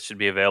story, so this should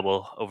be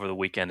available over the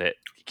weekend at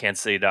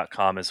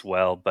kansascity.com as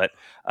well. But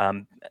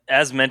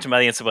as mentioned by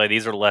the NCAA,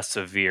 these are less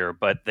severe,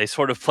 but they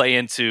sort of play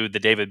into the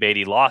David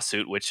Beatty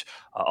lawsuit, which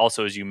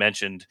also, as you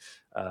mentioned,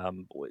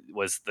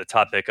 was the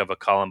topic of a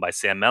column by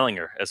Sam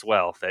Mellinger as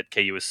well, that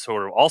KU is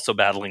sort of also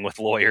battling with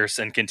lawyers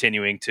and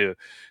continuing to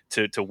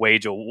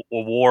wage a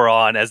war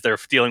on as they're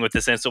dealing with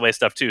this NCAA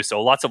stuff too.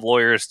 So lots of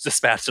lawyers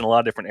dispatched in a lot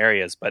of different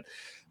areas. But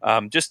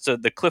just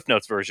the Cliff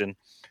Notes version,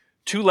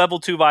 2 level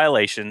 2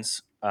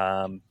 violations.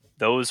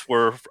 Those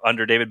were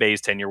under David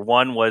Beatty's tenure.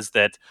 One was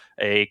that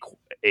a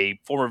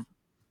former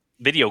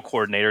video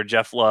coordinator,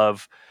 Jeff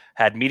Love,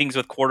 had meetings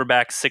with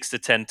quarterbacks 6 to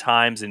 10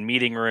 times in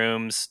meeting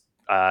rooms,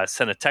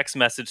 sent a text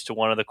message to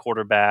one of the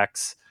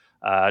quarterbacks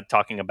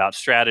talking about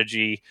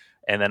strategy,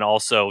 and then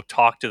also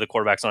talked to the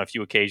quarterbacks on a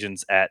few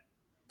occasions at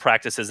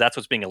practices. That's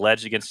what's being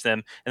alleged against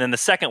them. And then the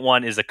second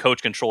one is a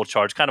coach control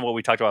charge, kind of what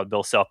we talked about with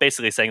Bill Self,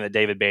 basically saying that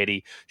David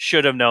Beatty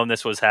should have known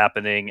this was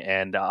happening,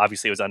 and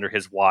obviously it was under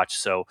his watch.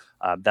 So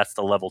that's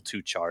the level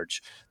 2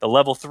 charge. The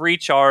level 3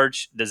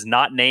 charge does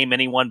not name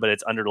anyone, but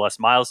it's under Les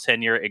Miles'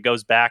 tenure. It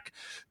goes back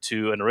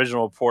to an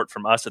original report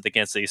from us at the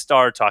Kansas City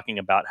Star talking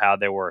about how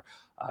there were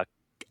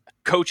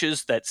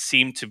coaches that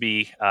seemed to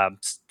be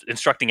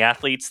instructing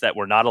athletes that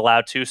were not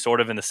allowed to,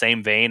 sort of in the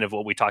same vein of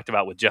what we talked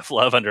about with Jeff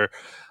Love under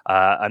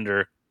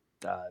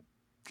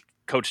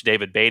Coach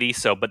David Beatty.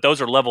 But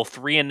those are level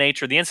 3 in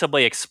nature. The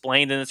NCAA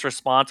explained in its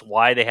response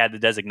why they had the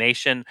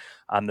designation.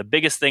 The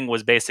biggest thing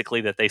was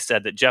basically that they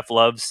said that Jeff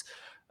Love's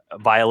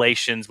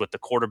violations with the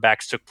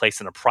quarterbacks took place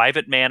in a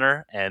private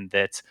manner, and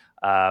that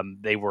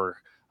they were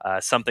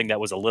something that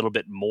was a little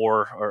bit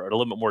more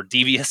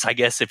devious, I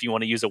guess, if you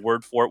want to use a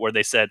word for it, where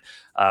they said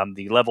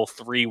the level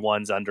 3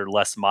 ones under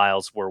Les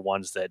Miles were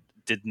ones that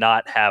did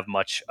not have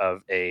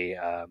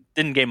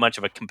didn't gain much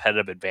of a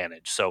competitive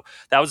advantage. So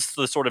that was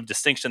the sort of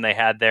distinction they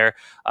had there.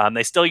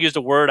 They still used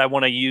a word I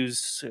want to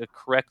use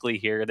correctly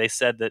here. They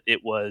said that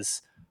it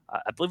was,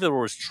 I believe the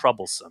word was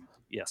troublesome.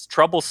 Yes,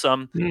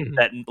 troublesome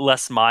that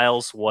Les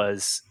Miles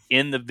was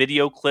in the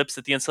video clips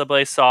that the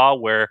NCAA saw,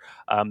 where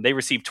they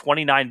received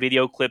 29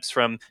 video clips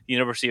from the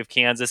University of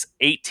Kansas.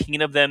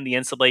 18 of them the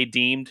NCAA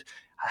deemed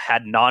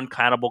had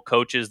non-countable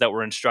coaches that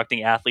were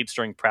instructing athletes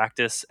during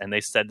practice, and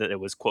they said that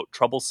it was, quote,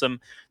 troublesome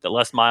that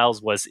Les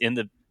Miles was in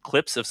the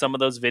clips of some of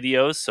those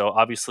videos. So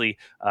obviously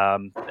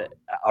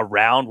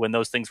around when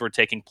those things were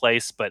taking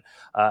place. But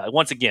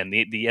once again,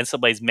 the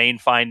NCAA's main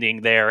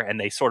finding there, and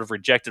they sort of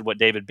rejected what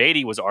David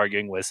Beatty was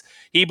arguing, was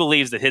he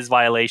believes that his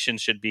violation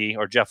should be,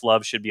 or Jeff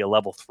Love should be, a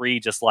level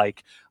 3, just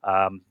like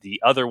the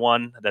other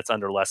one that's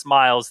under Les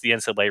Miles. The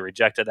NCAA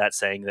rejected that,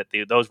 saying that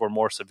those were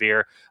more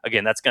severe.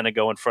 Again, that's going to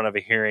go in front of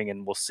a hearing,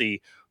 and we'll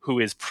see who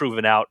is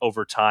proven out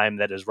over time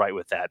that is right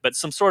with that. But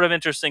some sort of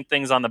interesting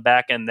things on the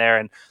back end there.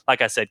 And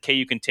like I said,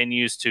 KU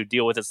continues to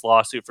deal with its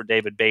lawsuit for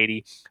David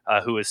Beatty,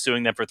 who is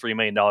suing them for $3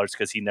 million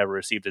because he never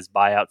received his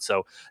buyout.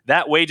 So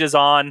that rages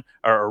on,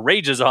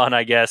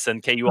 I guess.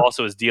 And KU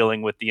also is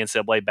dealing with the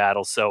NCAA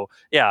battle. So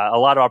yeah, a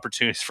lot of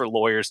opportunities for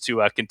lawyers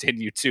to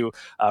continue to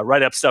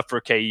write up stuff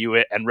for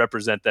KU and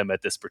represent them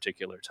at this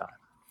particular time.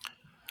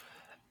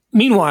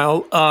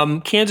 Meanwhile,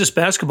 Kansas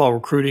basketball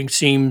recruiting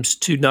seems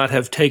to not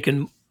have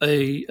taken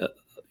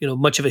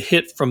much of a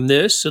hit from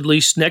this. At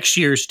least next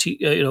year's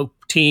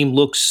team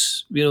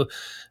looks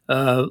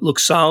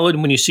solid.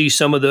 When you see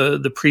some of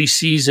the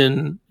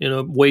preseason,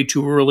 way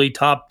too early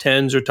top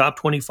 10s or top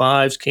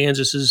 25s,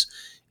 Kansas is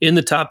in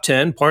the top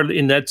 10.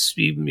 And that's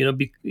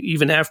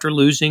even after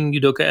losing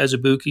Udoka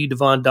Azubuike,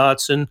 Devon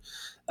Dotson,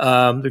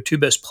 their two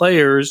best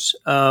players.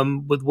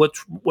 With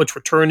what's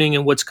returning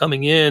and what's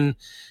coming in,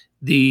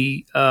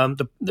 the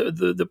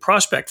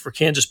prospect for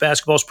Kansas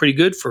basketball is pretty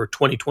good for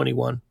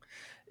 2021.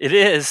 It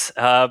is.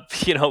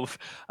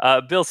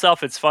 Bill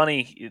Self, it's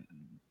funny.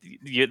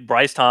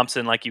 Bryce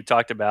Thompson, like you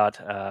talked about,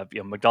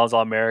 McDonald's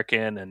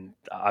All-American, and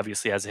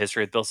obviously has a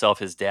history with Bill Self.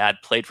 His dad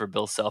played for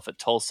Bill Self at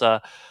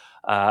Tulsa.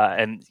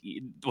 And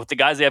with the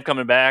guys they have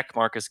coming back,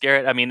 Marcus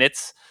Garrett,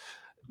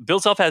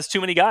 Bill Self has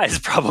too many guys,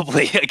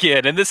 probably,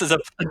 again. And this is a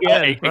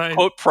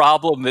quote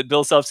problem that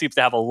Bill Self seems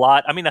to have a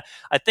lot.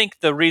 I think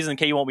the reason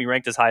KU won't be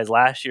ranked as high as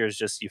last year is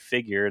just you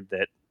figured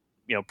that,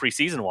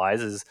 preseason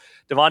wise, is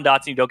Devon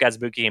Dotson, Udoka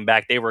Azubuike came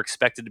back. They were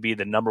expected to be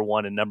the number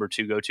 1 and number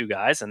 2 go-to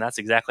guys, and that's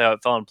exactly how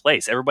it fell in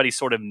place. Everybody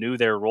sort of knew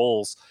their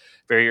roles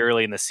very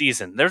early in the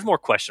season. There's more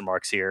question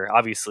marks here.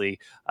 Obviously,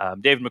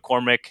 David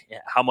McCormick,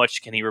 how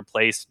much can he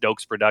replace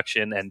Doak's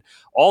production, and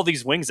all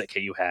these wings that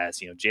KU has?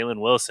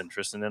 Jalen Wilson,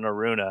 Tristan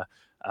Enaruna.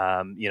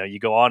 You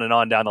go on and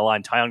on down the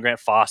line. Tyon Grant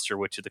Foster,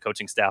 which the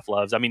coaching staff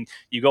loves.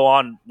 You go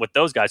on with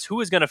those guys. Who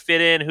is going to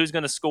fit in? Who's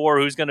going to score?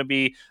 Who's going to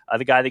be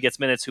the guy that gets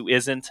minutes? Who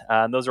isn't?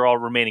 Those are all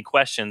remaining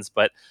questions.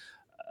 But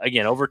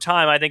again, over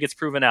time, I think it's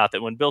proven out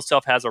that when Bill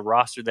Self has a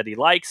roster that he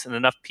likes and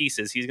enough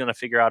pieces, he's going to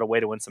figure out a way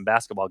to win some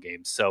basketball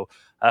games. So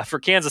for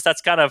Kansas,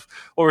 that's kind of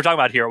what we're talking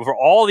about here. For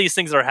all these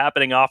things that are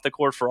happening off the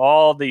court, for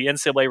all the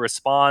NCAA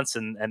response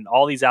and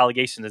all these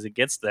allegations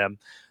against them,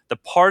 the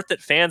part that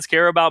fans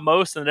care about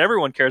most and that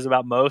everyone cares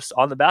about most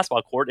on the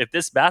basketball court, if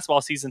this basketball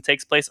season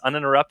takes place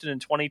uninterrupted in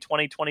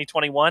 2020,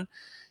 2021,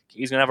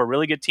 he's going to have a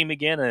really good team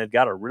again, and they've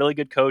got a really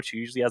good coach who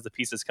usually has the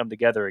pieces come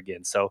together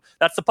again. So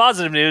that's the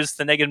positive news.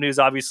 The negative news,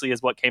 obviously,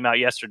 is what came out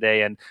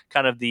yesterday and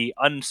kind of the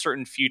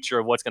uncertain future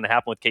of what's going to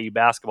happen with KU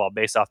basketball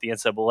based off the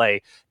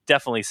NCAA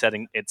definitely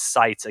setting its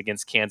sights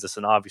against Kansas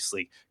and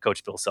obviously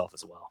Coach Bill Self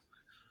as well.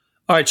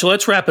 All right, so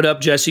let's wrap it up,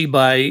 Jesse.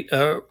 By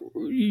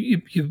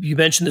you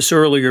mentioned this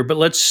earlier, but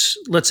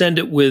let's end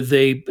it with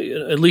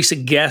at least a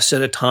guess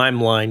at a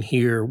timeline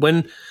here.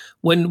 When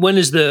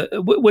is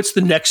what's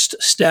the next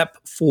step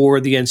for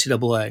the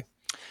NCAA?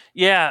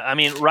 Yeah,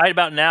 right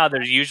about now,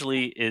 there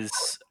usually is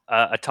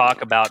a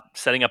talk about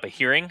setting up a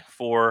hearing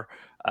for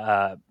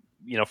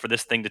for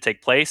this thing to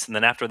take place, and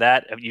then after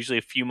that, usually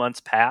a few months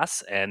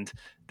pass, and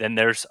then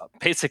there's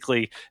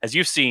basically, as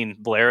you've seen,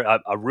 Blair,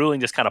 a ruling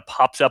just kind of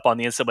pops up on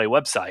the NCAA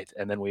website,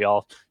 and then we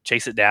all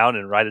chase it down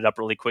and write it up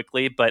really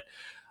quickly. But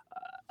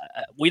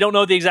we don't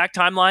know the exact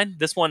timeline.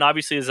 This one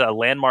obviously is a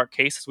landmark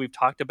case, as we've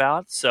talked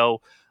about. So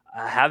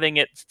having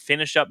it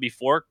finish up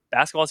before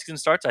basketball season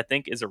starts, I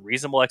think, is a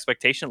reasonable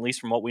expectation, at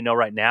least from what we know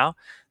right now.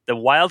 The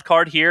wild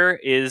card here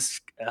is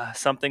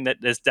something that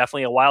is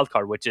definitely a wild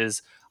card, which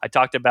is, I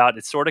talked about,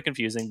 it's sort of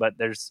confusing, but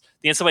the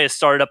NCAA has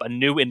started up a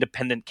new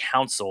independent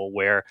council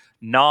where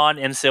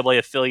non-NCAA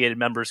affiliated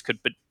members could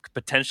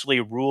potentially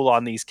rule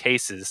on these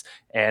cases.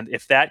 And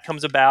if that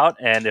comes about,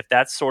 and if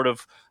that's sort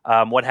of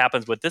what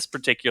happens with this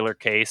particular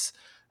case,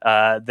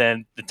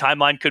 then the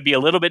timeline could be a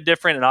little bit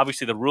different, and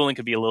obviously the ruling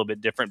could be a little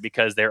bit different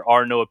because there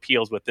are no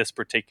appeals with this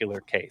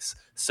particular case.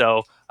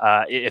 So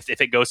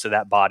if it goes to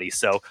that body.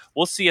 So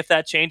we'll see if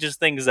that changes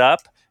things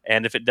up.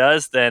 And if it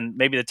does, then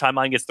maybe the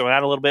timeline gets thrown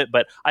out a little bit.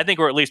 But I think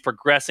we're at least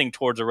progressing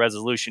towards a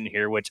resolution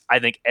here, which I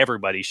think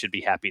everybody should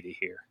be happy to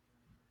hear.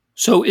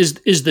 So is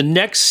the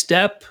next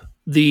step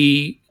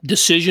the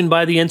decision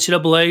by the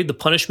NCAA, the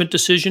punishment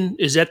decision?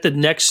 Is that the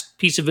next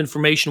piece of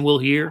information we'll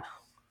hear?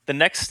 the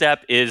next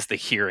step is the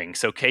hearing.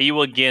 So KU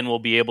again will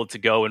be able to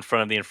go in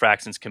front of the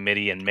infractions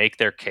committee and make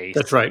their case.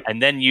 That's right.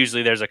 And then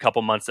usually there's a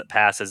couple months that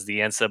pass as the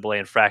NCAA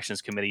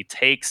infractions committee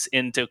takes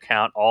into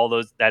account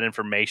all that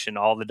information,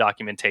 all the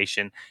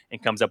documentation,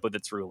 and comes up with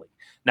its ruling.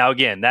 Now,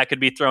 again, that could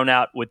be thrown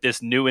out with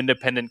this new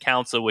independent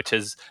counsel, which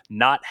has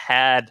not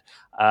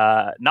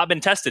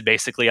been tested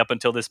basically up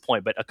until this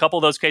point. But a couple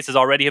of those cases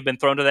already have been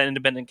thrown to that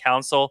independent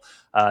counsel.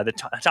 The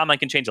timeline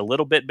can change a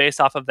little bit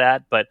based off of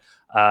that. But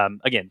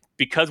again,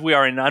 because we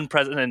are in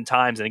unprecedented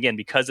times, and again,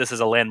 because this is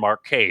a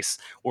landmark case,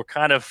 we're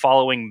kind of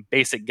following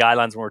basic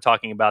guidelines when we're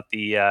talking about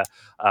the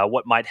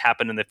what might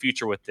happen in the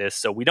future with this.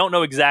 So we don't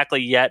know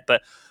exactly yet,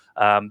 but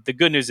the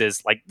good news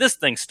is, like, this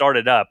thing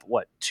started up,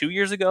 2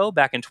 years ago,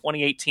 back in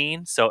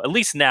 2018. So at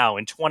least now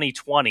in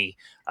 2020,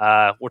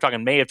 we're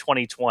talking May of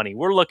 2020,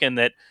 we're looking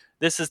that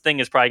this thing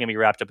is probably going to be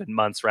wrapped up in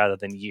months rather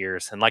than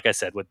years. And like I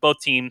said, with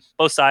both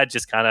sides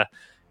just kind of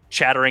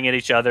chattering at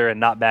each other and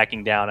not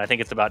backing down, I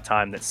think it's about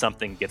time that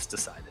something gets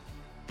decided.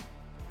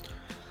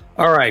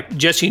 All right,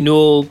 Jesse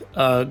Newell,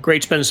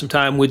 great spending some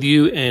time with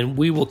you, and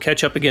we will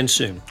catch up again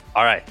soon.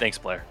 All right, thanks,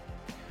 Blair.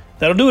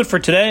 That'll do it for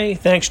today.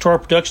 Thanks to our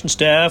production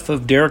staff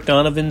of Derek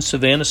Donovan,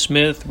 Savannah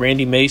Smith,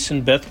 Randy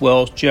Mason, Beth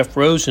Wells, Jeff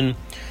Rosen,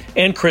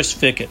 and Chris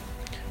Fickett.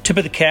 Tip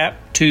of the cap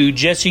to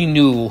Jesse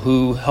Newell,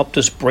 who helped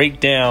us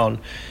break down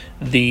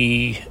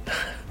the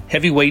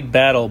heavyweight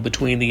battle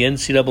between the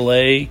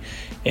NCAA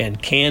and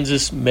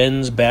Kansas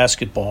men's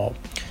basketball.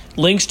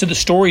 Links to the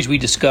stories we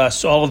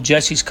discuss, all of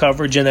Jesse's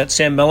coverage, and that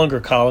Sam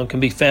Mellinger column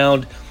can be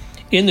found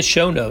in the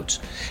show notes.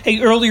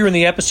 Hey, earlier in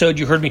the episode,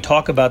 you heard me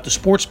talk about the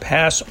Sports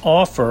Pass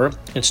offer,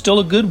 and still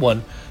a good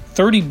one,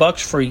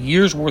 $30 for a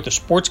year's worth of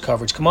sports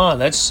coverage. Come on,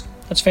 that's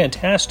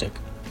fantastic.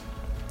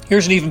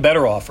 Here's an even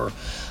better offer.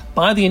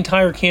 Buy the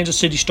entire Kansas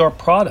City Star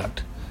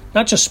product.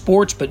 Not just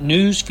sports, but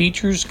news,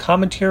 features,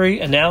 commentary,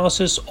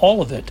 analysis,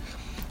 all of it.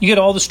 You get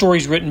all the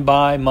stories written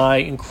by my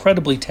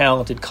incredibly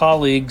talented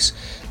colleagues.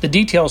 The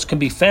details can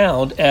be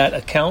found at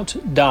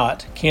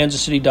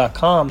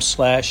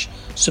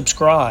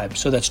account.kansascity.com/subscribe.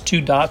 So that's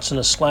 2 dots and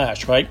a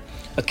slash, right?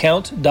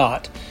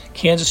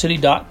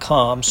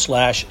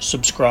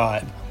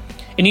 account.kansascity.com/subscribe.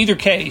 In either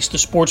case, the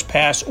Sports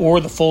Pass or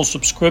the full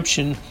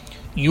subscription,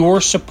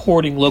 you're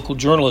supporting local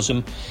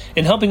journalism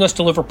and helping us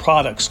deliver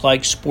products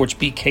like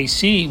SportsBeat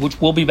KC, which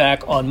will be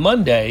back on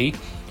Monday,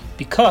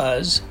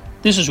 because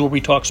this is where we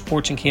talk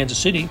sports in Kansas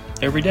City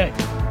every day.